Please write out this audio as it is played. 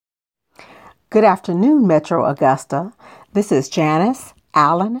Good afternoon, Metro Augusta. This is Janice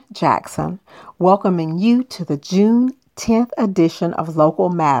Allen Jackson, welcoming you to the June 10th edition of Local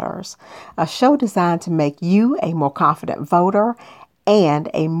Matters, a show designed to make you a more confident voter and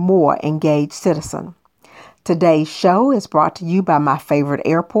a more engaged citizen. Today's show is brought to you by my favorite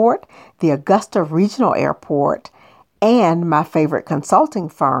airport, the Augusta Regional Airport, and my favorite consulting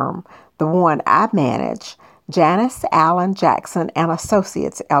firm, the one I manage, Janice Allen Jackson and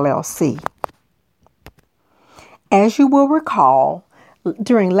Associates, LLC. As you will recall,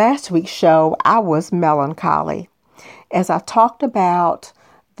 during last week's show, I was melancholy as I talked about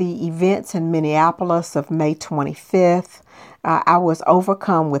the events in Minneapolis of May 25th. I was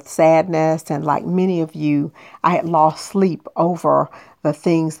overcome with sadness, and like many of you, I had lost sleep over the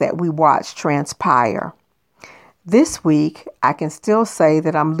things that we watched transpire. This week, I can still say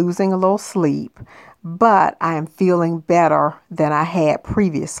that I'm losing a little sleep, but I am feeling better than I had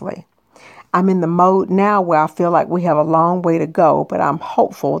previously. I'm in the mode now where I feel like we have a long way to go, but I'm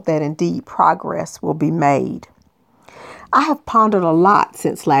hopeful that indeed progress will be made. I have pondered a lot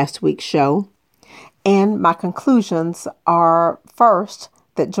since last week's show, and my conclusions are, first,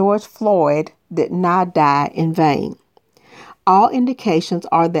 that George Floyd did not die in vain. All indications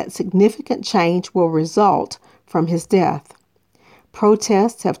are that significant change will result from his death.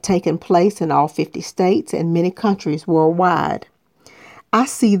 Protests have taken place in all 50 states and many countries worldwide. I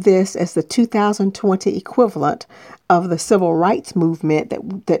see this as the 2020 equivalent of the civil rights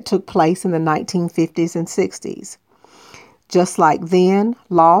movement that took place in the 1950s and 60s. Just like then,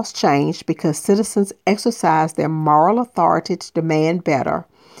 laws changed because citizens exercised their moral authority to demand better.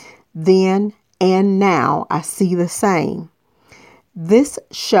 Then and now, I see the same. This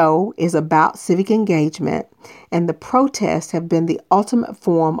show is about civic engagement, and the protests have been the ultimate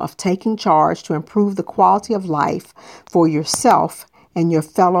form of taking charge to improve the quality of life for yourself and your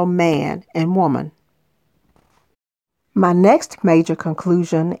fellow man and woman. My next major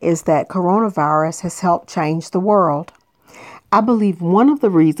conclusion is that coronavirus has helped change the world. I believe one of the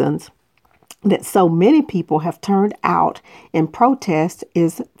reasons that so many people have turned out in protest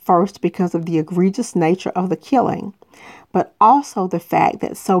is first because of the egregious nature of the killing, but also the fact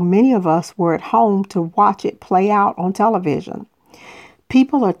that so many of us were at home to watch it play out on television.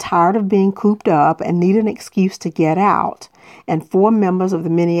 People are tired of being cooped up and need an excuse to get out, and 4 members of the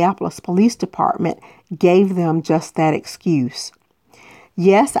Minneapolis Police Department gave them just that excuse.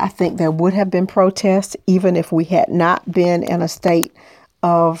 Yes, I think there would have been protests even if we had not been in a state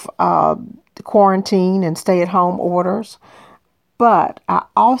of quarantine and stay-at-home orders. But I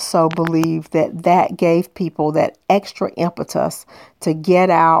also believe that gave people that extra impetus to get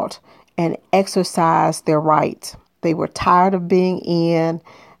out and exercise their rights. They were tired of being in.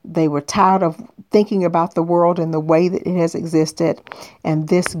 They were tired of thinking about the world in the way that it has existed. And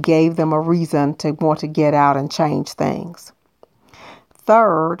this gave them a reason to want to get out and change things.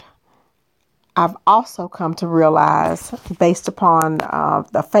 Third, I've also come to realize, based upon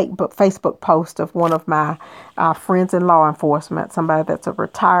the Facebook post of one of my friends in law enforcement, somebody that's a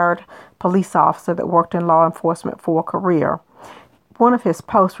retired police officer that worked in law enforcement for a career, one of his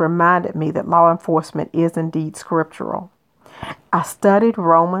posts reminded me that law enforcement is indeed scriptural. I studied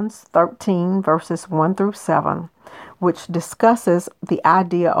Romans 13, verses 1 through 7, which discusses the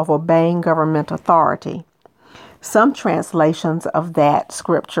idea of obeying government authority. Some translations of that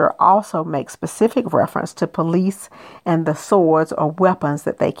scripture also make specific reference to police and the swords or weapons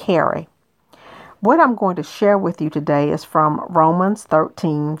that they carry. What I'm going to share with you today is from Romans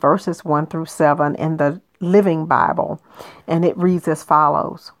 13, verses 1 through 7 in the Living Bible, and it reads as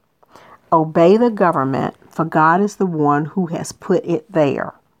follows. Obey the government, for God is the one who has put it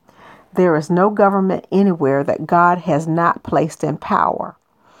there. There is no government anywhere that God has not placed in power.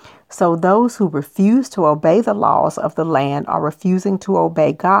 So those who refuse to obey the laws of the land are refusing to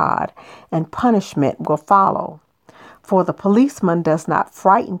obey God, and punishment will follow. For the policeman does not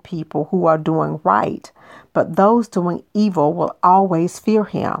frighten people who are doing right, but those doing evil will always fear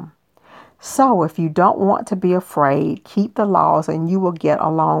him. So if you don't want to be afraid, keep the laws and you will get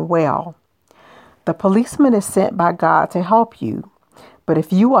along well. The policeman is sent by God to help you. But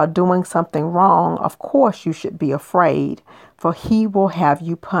if you are doing something wrong, of course you should be afraid, for he will have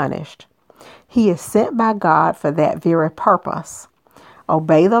you punished. He is sent by God for that very purpose.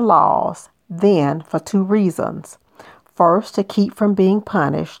 Obey the laws, then, for 2 reasons. First, to keep from being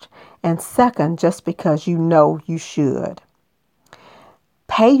punished, and second, just because you know you should.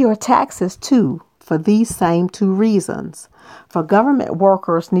 Pay your taxes too, for these same 2 reasons. For government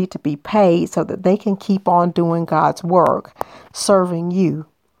workers need to be paid so that they can keep on doing God's work, serving you.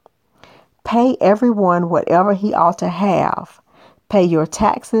 Pay everyone whatever he ought to have. Pay your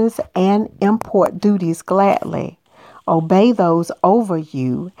taxes and import duties gladly. Obey those over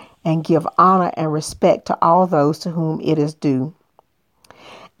you and give honor and respect to all those to whom it is due.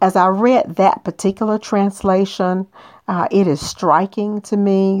 As I read that particular translation, it is striking to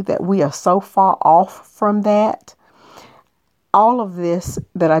me that we are so far off from that. All of this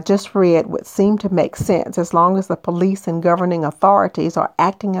that I just read would seem to make sense as long as the police and governing authorities are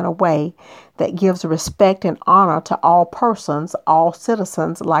acting in a way that gives respect and honor to all persons, all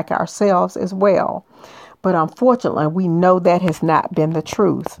citizens like ourselves as well. But unfortunately, we know that has not been the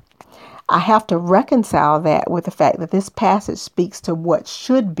truth. I have to reconcile that with the fact that this passage speaks to what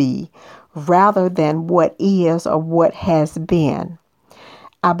should be rather than what is or what has been.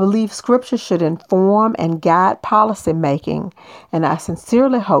 I believe Scripture should inform and guide policy making, and I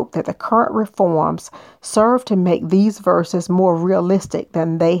sincerely hope that the current reforms serve to make these verses more realistic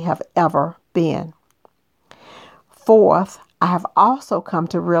than they have ever been. Fourth, I have also come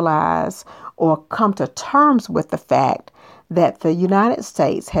to realize or come to terms with the fact that the United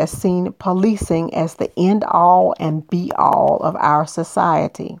States has seen policing as the end-all and be-all of our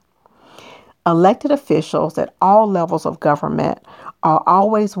society. Elected officials at all levels of government are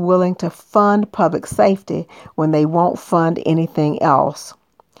always willing to fund public safety when they won't fund anything else.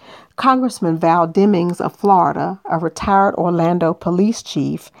 Congressman Val Demings of Florida, a retired Orlando police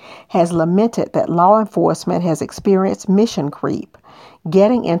chief, has lamented that law enforcement has experienced mission creep,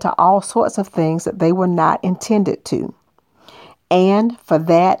 getting into all sorts of things that they were not intended to. And for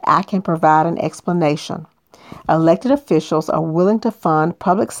that, I can provide an explanation. Elected officials are willing to fund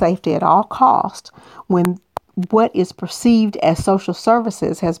public safety at all costs when what is perceived as social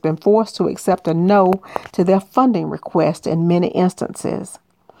services has been forced to accept a no to their funding request in many instances.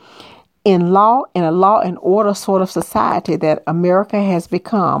 In a law and order sort of society that America has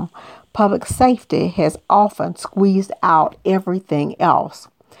become, public safety has often squeezed out everything else,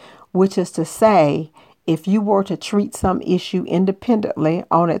 which is to say, if you were to treat some issue independently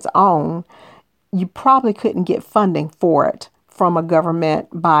on its own, you probably couldn't get funding for it from a government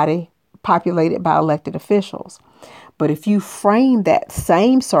body populated by elected officials. But if you frame that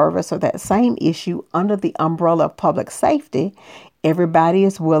same service or that same issue under the umbrella of public safety, everybody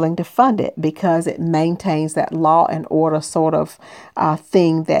is willing to fund it because it maintains that law and order sort of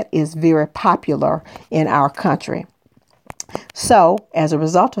thing that is very popular in our country. So, as a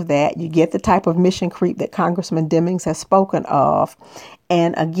result of that, you get the type of mission creep that Congressman Demings has spoken of.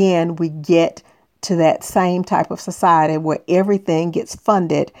 And again, we get to that same type of society where everything gets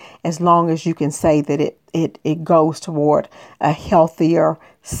funded as long as you can say that it goes toward a healthier,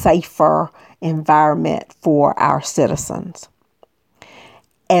 safer environment for our citizens.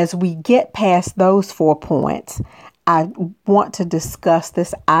 As we get past those 4 points, I want to discuss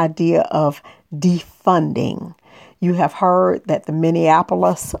this idea of defunding. You have heard that the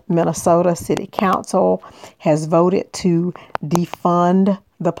Minneapolis, Minnesota City Council has voted to defund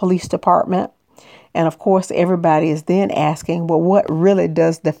the police department. And of course, everybody is then asking, well, what really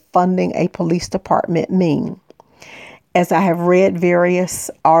does defunding a police department mean? As I have read various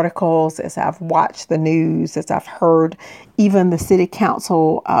articles, as I've watched the news, as I've heard even the city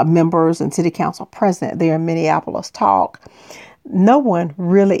council members and city council president there in Minneapolis talk, no one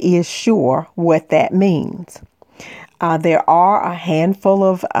really is sure what that means. There are a handful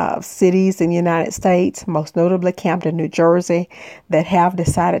of cities in the United States, most notably Camden, New Jersey, that have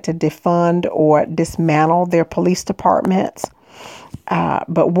decided to defund or dismantle their police departments.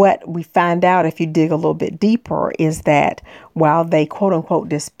 But what we find out if you dig a little bit deeper is that while they, quote unquote,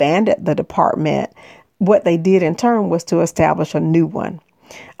 disbanded the department, what they did in turn was to establish a new one.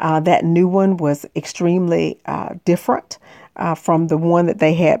 That new one was extremely different from the one that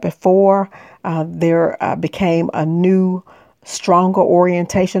they had before. There became a new, stronger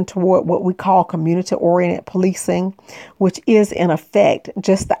orientation toward what we call community-oriented policing, which is in effect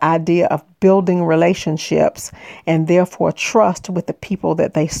just the idea of building relationships and therefore trust with the people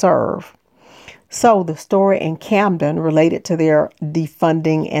that they serve. So the story in Camden related to their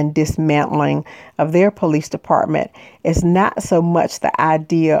defunding and dismantling of their police department is not so much the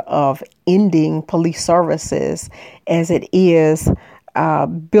idea of ending police services as it is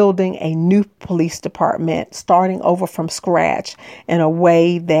building a new police department, starting over from scratch in a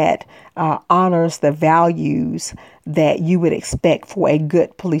way that honors the values that you would expect for a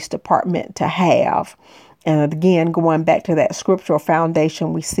good police department to have. And again, going back to that scriptural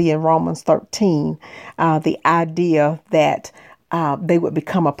foundation we see in Romans 13, the idea that they would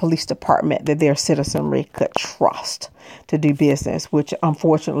become a police department that their citizenry could trust to do business, which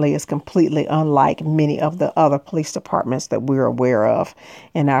unfortunately is completely unlike many of the other police departments that we're aware of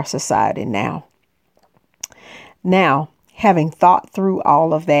in our society now. Now, Having thought through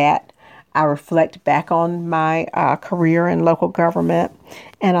all of that, I reflect back on my career in local government,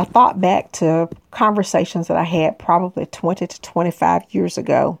 and I thought back to conversations that I had probably 20 to 25 years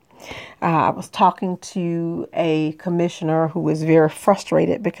ago. I was talking to a commissioner who was very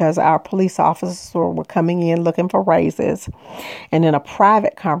frustrated because our police officers were coming in looking for raises. And in a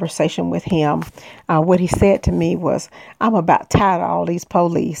private conversation with him, what he said to me was, "I'm about tired of all these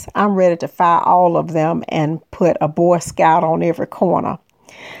police. I'm ready to fire all of them and put a Boy Scout on every corner."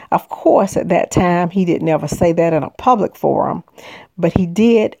 Of course, at that time, he didn't ever say that in a public forum, but he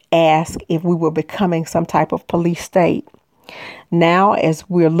did ask if we were becoming some type of police state. Now, as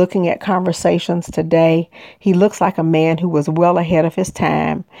we're looking at conversations today, he looks like a man who was well ahead of his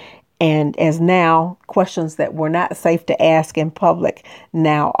time. And as now, questions that were not safe to ask in public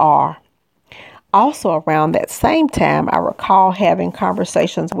now are. Also around that same time, I recall having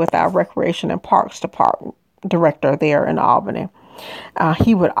conversations with our Recreation and Parks Department director there in Albany.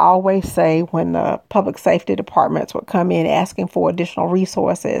 He would always say when the public safety departments would come in asking for additional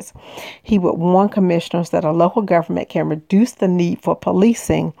resources, he would warn commissioners that a local government can reduce the need for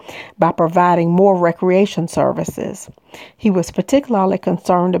policing by providing more recreation services. He was particularly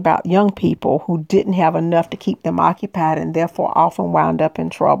concerned about young people who didn't have enough to keep them occupied and therefore often wound up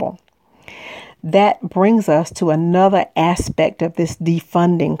in trouble. That brings us to another aspect of this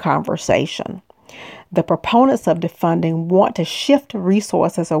defunding conversation. The proponents of defunding want to shift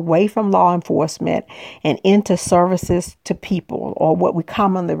resources away from law enforcement and into services to people, or what we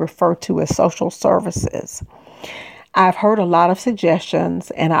commonly refer to as social services. I've heard a lot of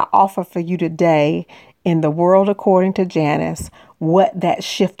suggestions, and I offer for you today, in the world according to Janice, what that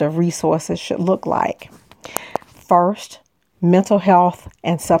shift of resources should look like. First, mental health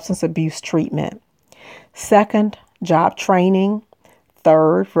and substance abuse treatment. Second, job training.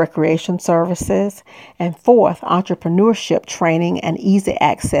 Third, recreation services. And fourth, entrepreneurship training and easy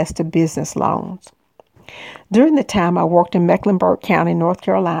access to business loans. During the time I worked in Mecklenburg County, North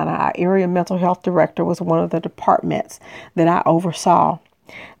Carolina, our area mental health director was one of the departments that I oversaw.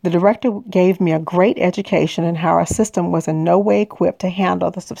 The director gave me a great education in how our system was in no way equipped to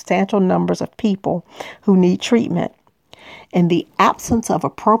handle the substantial numbers of people who need treatment. In the absence of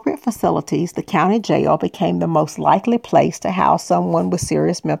appropriate facilities, the county jail became the most likely place to house someone with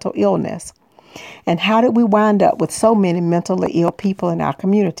serious mental illness. And how did we wind up with so many mentally ill people in our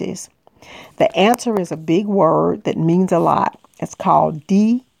communities? The answer is a big word that means a lot. It's called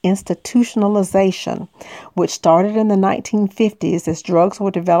deinstitutionalization, which started in the 1950s as drugs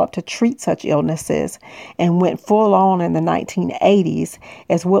were developed to treat such illnesses and went full on in the 1980s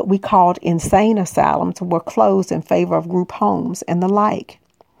as what we called insane asylums were closed in favor of group homes and the like.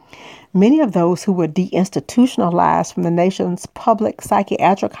 Many of those who were deinstitutionalized from the nation's public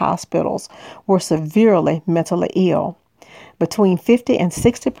psychiatric hospitals were severely mentally ill. Between 50 and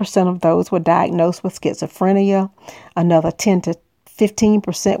 60% of those were diagnosed with schizophrenia. Another 10 to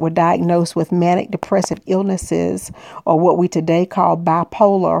 15% were diagnosed with manic depressive illnesses, or what we today call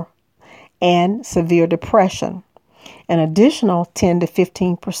bipolar, and severe depression. An additional 10 to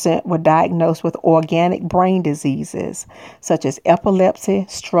 15% were diagnosed with organic brain diseases, such as epilepsy,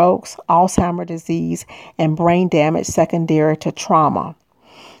 strokes, Alzheimer's disease, and brain damage secondary to trauma.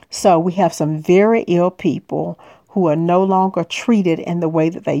 So we have some very ill people who are no longer treated in the way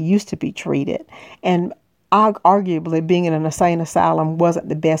that they used to be treated. And arguably, being in an insane asylum wasn't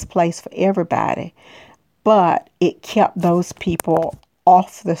the best place for everybody, but it kept those people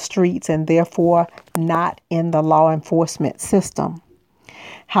off the streets and therefore not in the law enforcement system.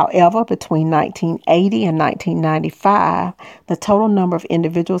 However, between 1980 and 1995, the total number of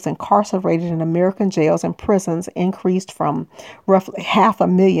individuals incarcerated in American jails and prisons increased from roughly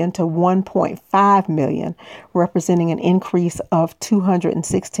 500,000 to 1.5 million, representing an increase of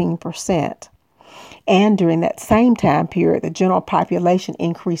 216%. And during that same time period, the general population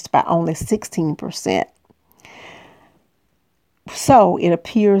increased by only 16%. So it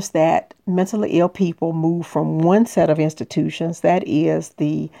appears that mentally ill people move from one set of institutions, that is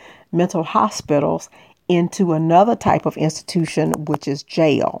the mental hospitals, into another type of institution, which is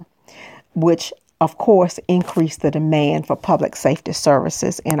jail, which of course increased the demand for public safety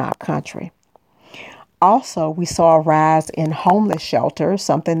services in our country. Also, we saw a rise in homeless shelters,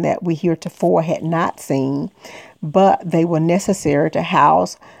 something that we heretofore had not seen, but they were necessary to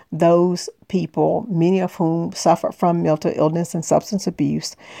house those people, many of whom suffered from mental illness and substance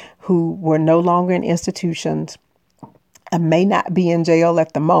abuse, who were no longer in institutions and may not be in jail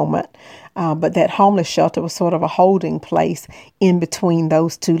at the moment, but that homeless shelter was sort of a holding place in between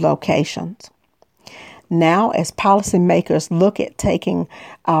those two locations. Now, as policymakers look at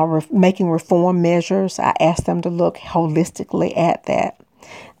making reform measures, I ask them to look holistically at that.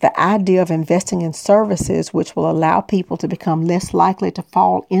 The idea of investing in services which will allow people to become less likely to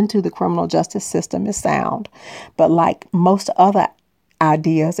fall into the criminal justice system is sound, but like most other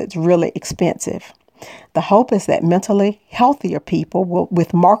ideas, it's really expensive. The hope is that mentally healthier people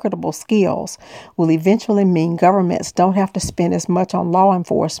with marketable skills will eventually mean governments don't have to spend as much on law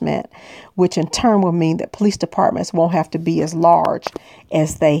enforcement, which in turn will mean that police departments won't have to be as large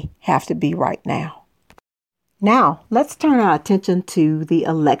as they have to be right now. Now, let's turn our attention to the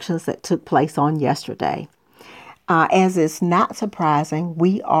elections that took place on yesterday. As is not surprising,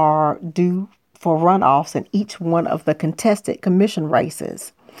 we are due for runoffs in each one of the contested commission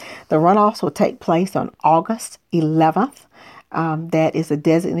races. The runoffs will take place on August 11th. That is a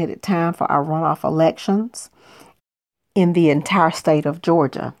designated time for our runoff elections in the entire state of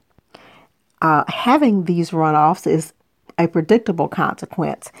Georgia. Having these runoffs is a predictable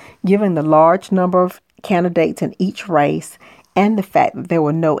consequence, given the large number of candidates in each race and the fact that there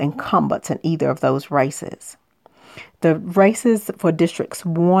were no incumbents in either of those races. The races for districts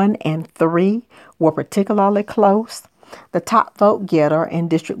 1 and 3 were particularly close. The top vote getter in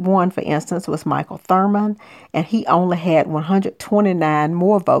District 1, for instance, was Michael Thurman, and he only had 129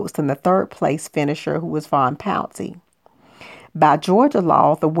 more votes than the third place finisher, who was Vaughn Pouncey. By Georgia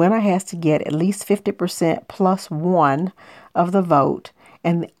law, the winner has to get at least 50% plus 1 of the vote,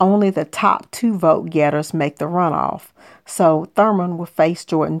 and only the top 2 vote getters make the runoff. So Thurman will face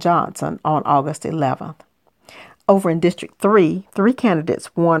Jordan Johnson on August 11th. Over in District 3, 3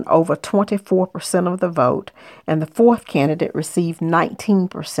 candidates won over 24% of the vote, and the fourth candidate received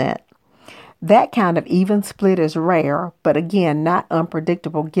 19%. That kind of even split is rare, but again, not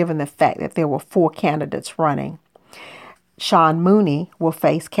unpredictable given the fact that there were 4 candidates running. Sean Mooney will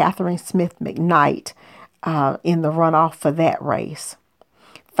face Catherine Smith McKnight in the runoff for that race.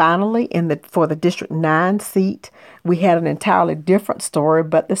 Finally, for the District 9 seat, we had an entirely different story,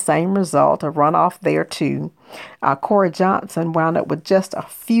 but the same result, a runoff there too. Corey Johnson wound up with just a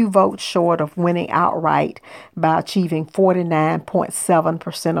few votes short of winning outright by achieving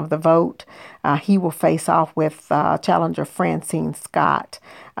 49.7% of the vote. He will face off with challenger Francine Scott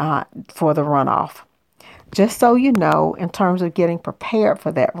for the runoff. Just so you know, in terms of getting prepared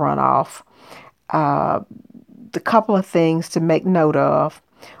for that runoff, the couple of things to make note of.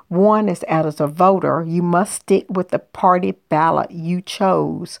 One is, as a voter, you must stick with the party ballot you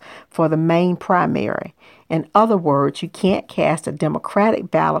chose for the main primary. In other words, you can't cast a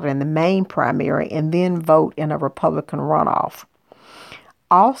Democratic ballot in the main primary and then vote in a Republican runoff.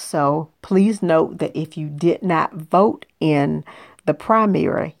 Also, please note that if you did not vote in the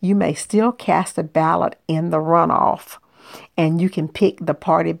primary, you may still cast a ballot in the runoff, and you can pick the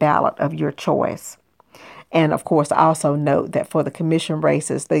party ballot of your choice. And of course, also note that for the commission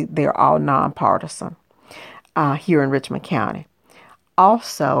races, they're all nonpartisan here in Richmond County.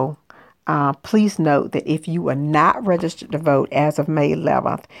 Also, please note that if you are not registered to vote as of May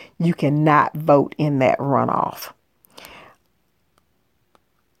 11th, you cannot vote in that runoff.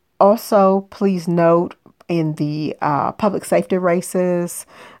 Also, please note in the public safety races,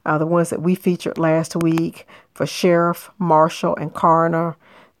 the ones that we featured last week for sheriff, marshal, and coroner,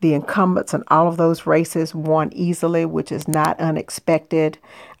 the incumbents in all of those races won easily, which is not unexpected.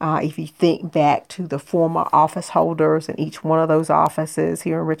 If you think back to the former office holders in each one of those offices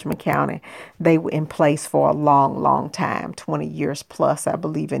here in Richmond County, they were in place for a long, long time, 20 years plus, I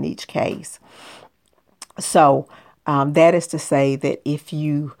believe, in each case. So that is to say that if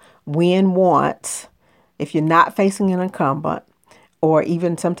you win once, if you're not facing an incumbent, or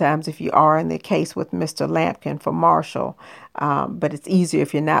even sometimes if you are in the case with Mr. Lampkin for marshal, but it's easier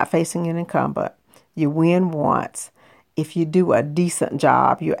if you're not facing an incumbent. You win once. If you do a decent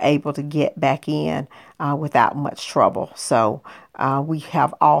job, you're able to get back in without much trouble. So we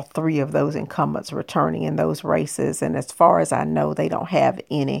have all 3 of those incumbents returning in those races. And as far as I know, they don't have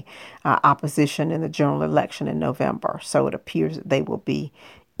any opposition in the general election in November. So it appears that they will be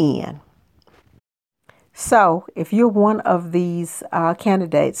in. So if you're one of these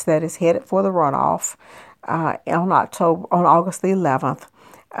candidates that is headed for the runoff on August the 11th,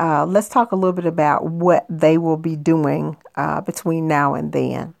 let's talk a little bit about what they will be doing between now and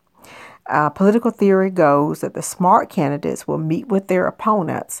then. Political theory goes that the smart candidates will meet with their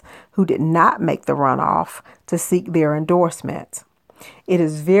opponents who did not make the runoff to seek their endorsements. It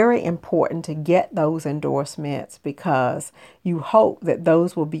is very important to get those endorsements because you hope that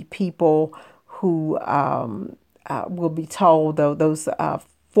those will be people who will be told, though those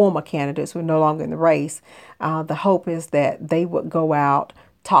former candidates who are no longer in the race, the hope is that they would go out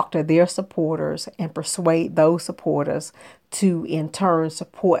talk to their supporters and persuade those supporters to in turn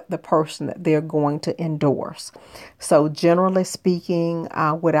support the person that they're going to endorse. So generally speaking,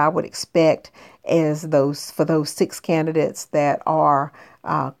 what I would expect is for those 6 candidates that are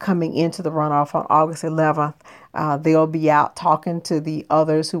coming into the runoff on August 11th, they'll be out talking to the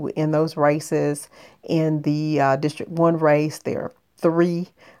others who were in those races. In the District 1 race, there are 3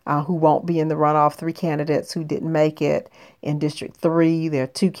 who won't be in the runoff, 3 candidates who didn't make it. In District 3, there are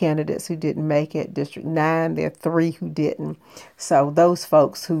 2 candidates who didn't make it. District 9, there are 3 who didn't. So those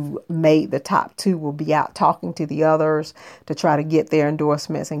folks who made the top 2 will be out talking to the others to try to get their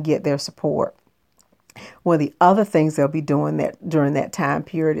endorsements and get their support. One of the other things they'll be doing that during that time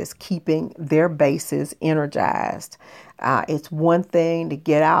period is keeping their bases energized. It's one thing to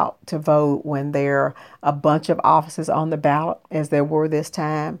get out to vote when there are a bunch of offices on the ballot, as there were this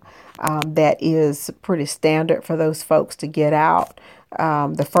time. That is pretty standard for those folks to get out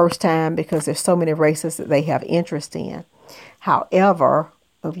the first time because there's so many races that they have interest in. However,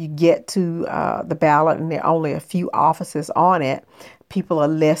 if you get to the ballot and there are only a few offices on it, people are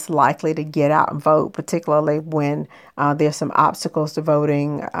less likely to get out and vote, particularly when there's some obstacles to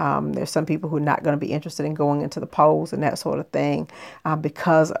voting. There's some people who are not going to be interested in going into the polls and that sort of thing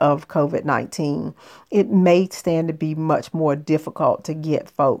because of COVID-19. It may stand to be much more difficult to get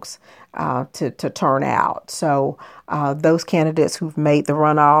folks to turn out. So those candidates who've made the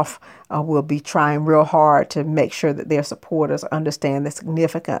runoff will be trying real hard to make sure that their supporters understand the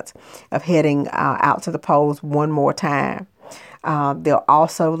significance of heading out to the polls one more time. They'll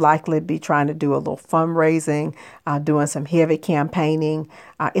also likely be trying to do a little fundraising, doing some heavy campaigning.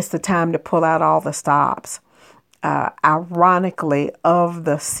 It's the time to pull out all the stops. Ironically, of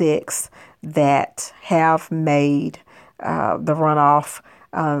the 6 that have made the runoff,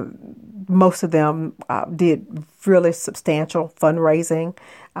 most of them did really substantial fundraising.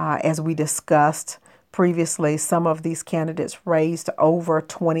 As we discussed previously, some of these candidates raised over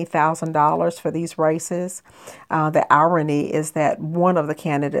 $20,000 for these races. The irony is that one of the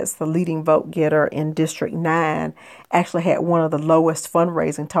candidates, the leading vote getter in District 9, actually had one of the lowest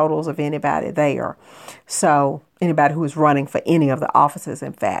fundraising totals of anybody there. So anybody who is running for any of the offices,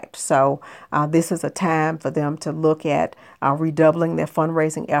 in fact. So this is a time for them to look at redoubling their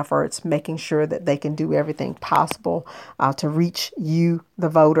fundraising efforts, making sure that they can do everything possible to reach you, the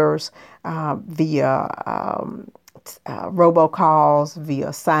voters, via robocalls,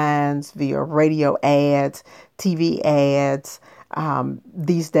 via signs, via radio ads, TV ads.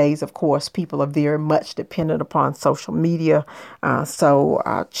 These days, of course, people are very much dependent upon social media.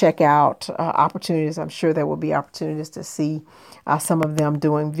 So check out opportunities. I'm sure there will be opportunities to see some of them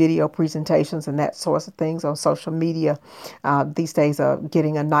doing video presentations and that sorts of things on social media. These days,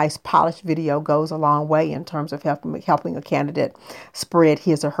 getting a nice polished video goes a long way in terms of helping a candidate spread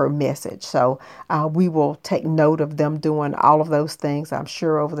his or her message. So we will take note of them doing all of those things, I'm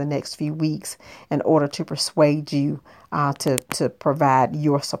sure, over the next few weeks in order to persuade you to provide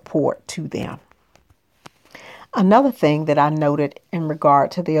your support to them. Another thing that I noted in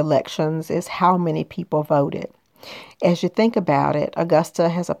regard to the elections is how many people voted. As you think about it, Augusta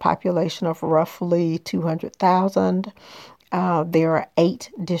has a population of roughly 200,000. There are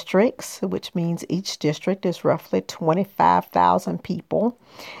 8 districts, which means each district is roughly 25,000 people.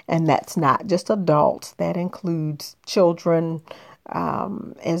 And that's not just adults. That includes children,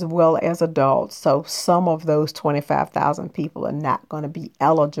 as well as adults. So some of those 25,000 people are not going to be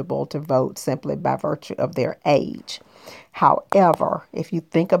eligible to vote simply by virtue of their age. However, if you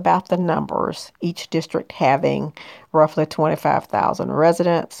think about the numbers, each district having roughly 25,000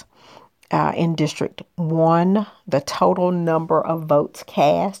 residents, in District 1, the total number of votes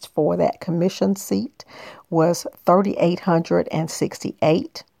cast for that commission seat was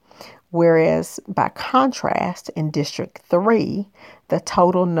 3,868. Whereas, by contrast, in District 3, the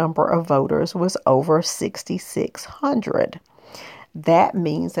total number of voters was over 6,600. That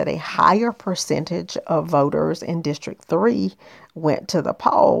means that a higher percentage of voters in District 3 went to the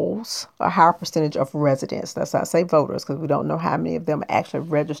polls, a higher percentage of residents. Let's not say voters because we don't know how many of them actually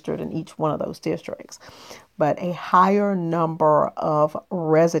registered in each one of those districts. But a higher number of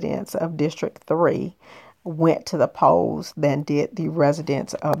residents of District 3 went to the polls than did the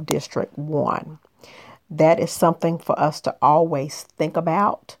residents of District 1. That is something for us to always think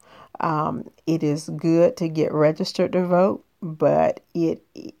about. It is good to get registered to vote, but it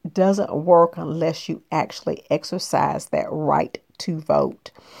doesn't work unless you actually exercise that right to vote.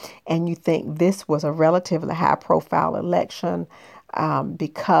 And you think this was a relatively high-profile election.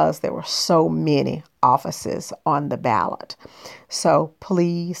 because there were so many offices on the ballot. So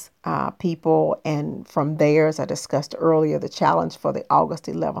please, people, and from there, as I discussed earlier, the challenge for the August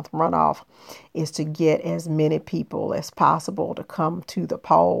 11th runoff is to get as many people as possible to come to the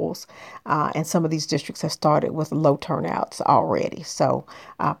polls. And some of these districts have started with low turnouts already. So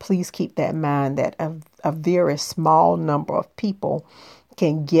please keep that in mind, that a very small number of people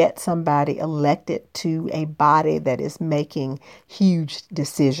can get somebody elected to a body that is making huge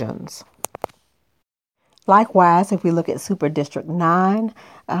decisions. Likewise, if we look at Super District 9,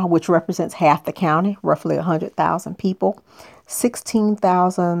 which represents half the county, roughly 100,000 people,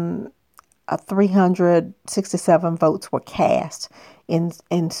 16,367 votes were cast in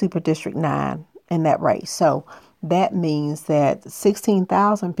Super District 9 in that race. So that means that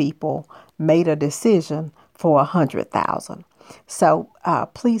 16,000 people made a decision for 100,000. So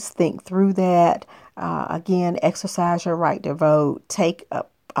please think through that. Again, exercise your right to vote. Take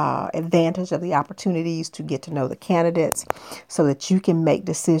advantage of the opportunities to get to know the candidates so that you can make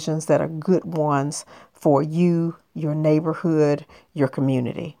decisions that are good ones for you, your neighborhood, your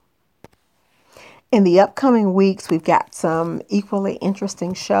community. In the upcoming weeks, we've got some equally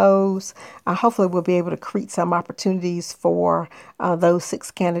interesting shows. Hopefully, we'll be able to create some opportunities for those 6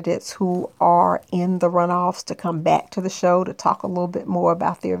 candidates who are in the runoffs to come back to the show to talk a little bit more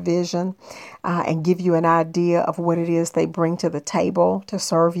about their vision and give you an idea of what it is they bring to the table to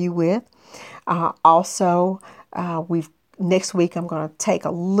serve you with. Also, next week, I'm going to take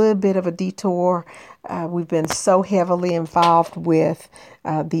a little bit of a detour. We've been so heavily involved with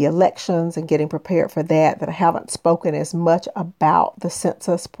the elections and getting prepared for that I haven't spoken as much about the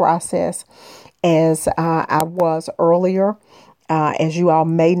census process as I was earlier. As you all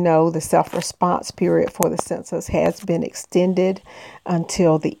may know, the self-response period for the census has been extended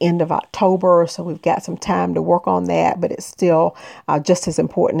until the end of October. So we've got some time to work on that, but it's still just as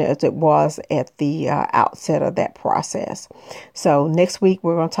important as it was at the outset of that process. So next week,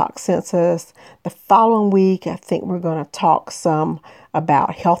 we're going to talk census. The following week, I think we're going to talk some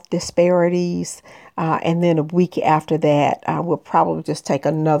about health disparities. And then a week after that, we'll probably just take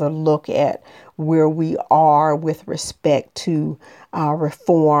another look at where we are with respect to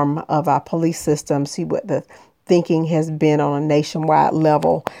reform of our police system, see what the thinking has been on a nationwide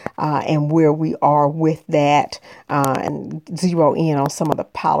level and where we are with that, and zero in on some of the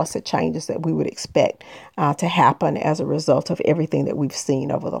policy changes that we would expect to happen as a result of everything that we've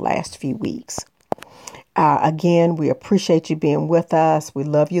seen over the last few weeks. Again, we appreciate you being with us. We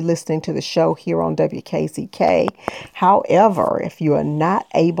love you listening to the show here on WKZK. However, if you are not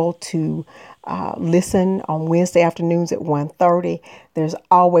able to listen on Wednesday afternoons at 1:30, there's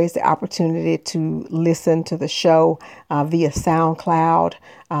always the opportunity to listen to the show via SoundCloud.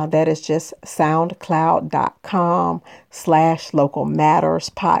 That is just soundcloud.com/Local Matters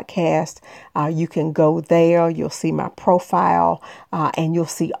podcast. You can go there. You'll see my profile and you'll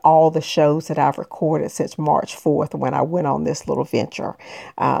see all the shows that I've recorded since March 4th when I went on this little venture.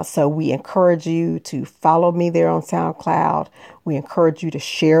 So we encourage you to follow me there on SoundCloud. We encourage you to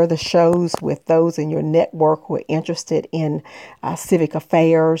share the shows with those in your network who are interested in civic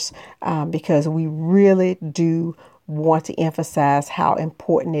affairs because we really do want to emphasize how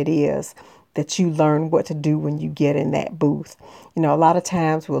important it is that you learn what to do when you get in that booth. You know, a lot of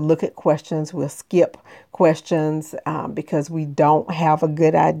times we'll look at questions, we'll skip questions because we don't have a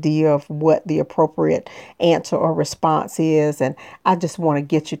good idea of what the appropriate answer or response is. And I just want to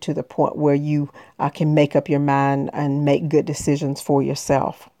get you to the point where you can make up your mind and make good decisions for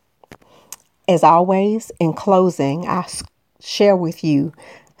yourself. As always, in closing, I share with you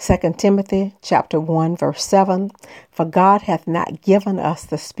 2 Timothy chapter 1, verse 7, "For God hath not given us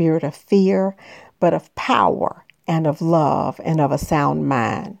the spirit of fear, but of power and of love and of a sound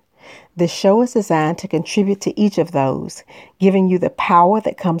mind." This show is designed to contribute to each of those, giving you the power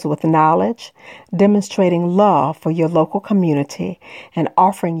that comes with knowledge, demonstrating love for your local community, and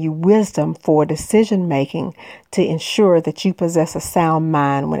offering you wisdom for decision making to ensure that you possess a sound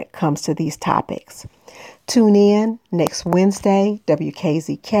mind when it comes to these topics. Tune in next Wednesday,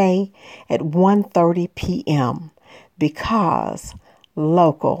 WKZK, at 1:30 p.m. because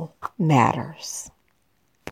local matters.